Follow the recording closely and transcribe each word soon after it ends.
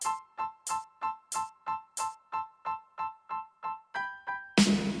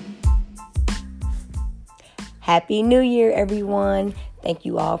Happy New Year, everyone. Thank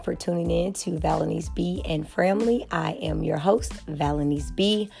you all for tuning in to Valanice B and Family. I am your host, Valanice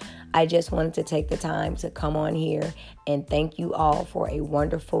B. I just wanted to take the time to come on here and thank you all for a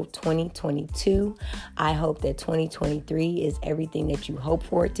wonderful 2022. I hope that 2023 is everything that you hope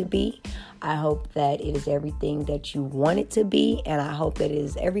for it to be. I hope that it is everything that you want it to be, and I hope that it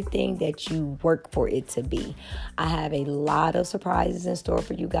is everything that you work for it to be. I have a lot of surprises in store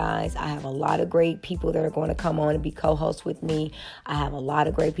for you guys. I have a lot of great people that are going to come on and be co-hosts with me. I have a lot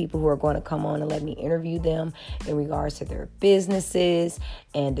of great people who are going to come on and let me interview them in regards to their businesses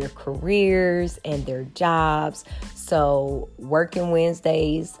and their careers and their jobs. So Working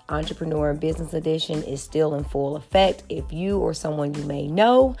Wednesdays, Entrepreneur and Business Edition is still in full effect. If you or someone you may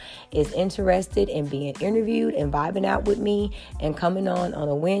know is interested in being interviewed and vibing out with me and coming on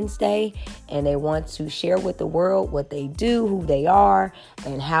a Wednesday, and they want to share with the world what they do, who they are,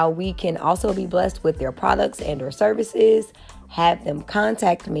 and how we can also be blessed with their products and or services, have them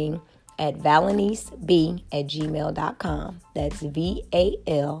contact me at ValaniceB@gmail.com. That's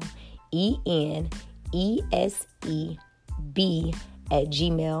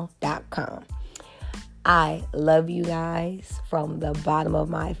ValeniceB@gmail.com. I love you guys from the bottom of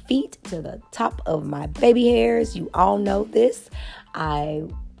my feet to the top of my baby hairs. You all know this. I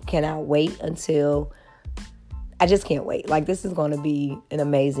cannot wait I just can't wait. This is going to be an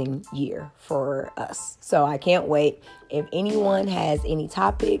amazing year for us. So I can't wait. If anyone has any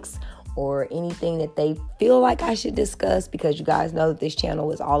topics or anything that they feel like I should discuss, because you guys know that this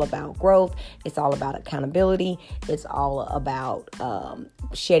channel is all about growth. It's all about accountability. It's all about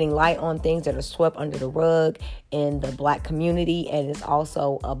shedding light on things that are swept under the rug in the Black community. And it's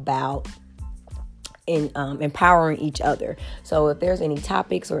also about empowering each other. So if there's any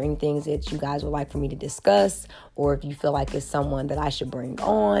topics or any things that you guys would like for me to discuss, or if you feel like it's someone that I should bring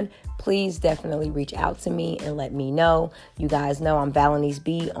on, please definitely reach out to me and let me know. You guys know I'm Valanice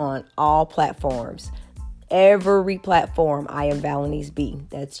B on all platforms. Every platform I am Valanice B.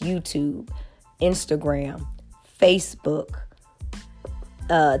 That's YouTube, Instagram, Facebook,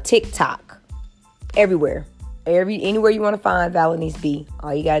 TikTok, everywhere. Anywhere you want to find Valanice B,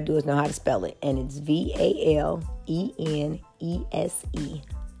 all you got to do is know how to spell it. And it's VALENESE,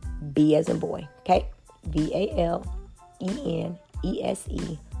 B as in boy. Okay? VALENESE,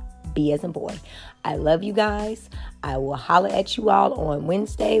 B as in boy. I love you guys. I will holler at you all on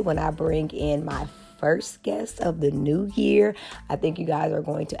Wednesday when I bring in my first guest of the new year. I think you guys are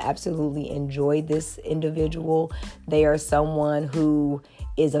going to absolutely enjoy this individual. They are someone who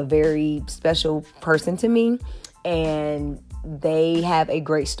is a very special person to me, and they have a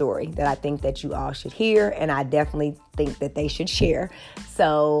great story that I think that you all should hear, and I definitely think that they should share.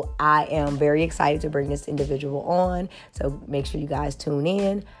 So I am very excited to bring this individual on. So make sure you guys tune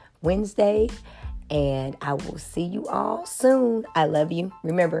in Wednesday, and I will see you all soon. I love you.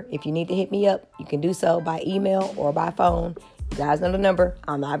 Remember, if you need to hit me up, you can do so by email or by phone. You guys know the number.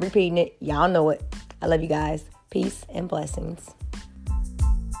 I'm not repeating it. Y'all know it. I love you guys. Peace and blessings.